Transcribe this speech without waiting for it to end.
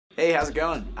Hey, how's it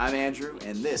going? I'm Andrew,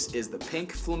 and this is the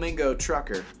Pink Flamingo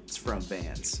Trucker. It's from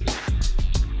Vans.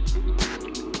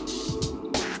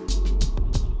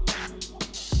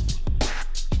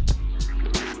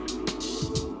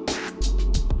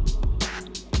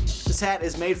 This hat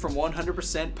is made from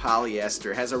 100%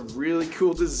 polyester. Has a really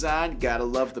cool design. Gotta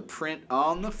love the print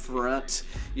on the front.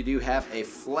 You do have a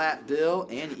flat bill,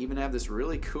 and you even have this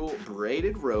really cool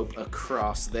braided rope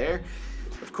across there.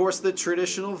 Of course, the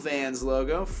traditional Vans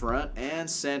logo, front and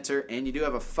center, and you do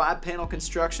have a 5-panel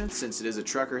construction. Since it is a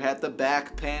trucker hat, the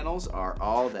back panels are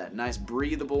all that nice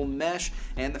breathable mesh,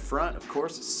 and the front, of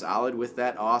course, is solid with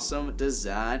that awesome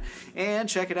design. And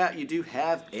check it out, you do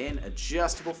have an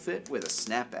adjustable fit with a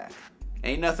snapback.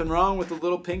 Ain't nothing wrong with the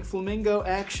little pink flamingo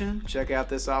action. Check out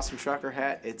this awesome trucker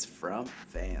hat. It's from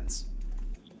Vans.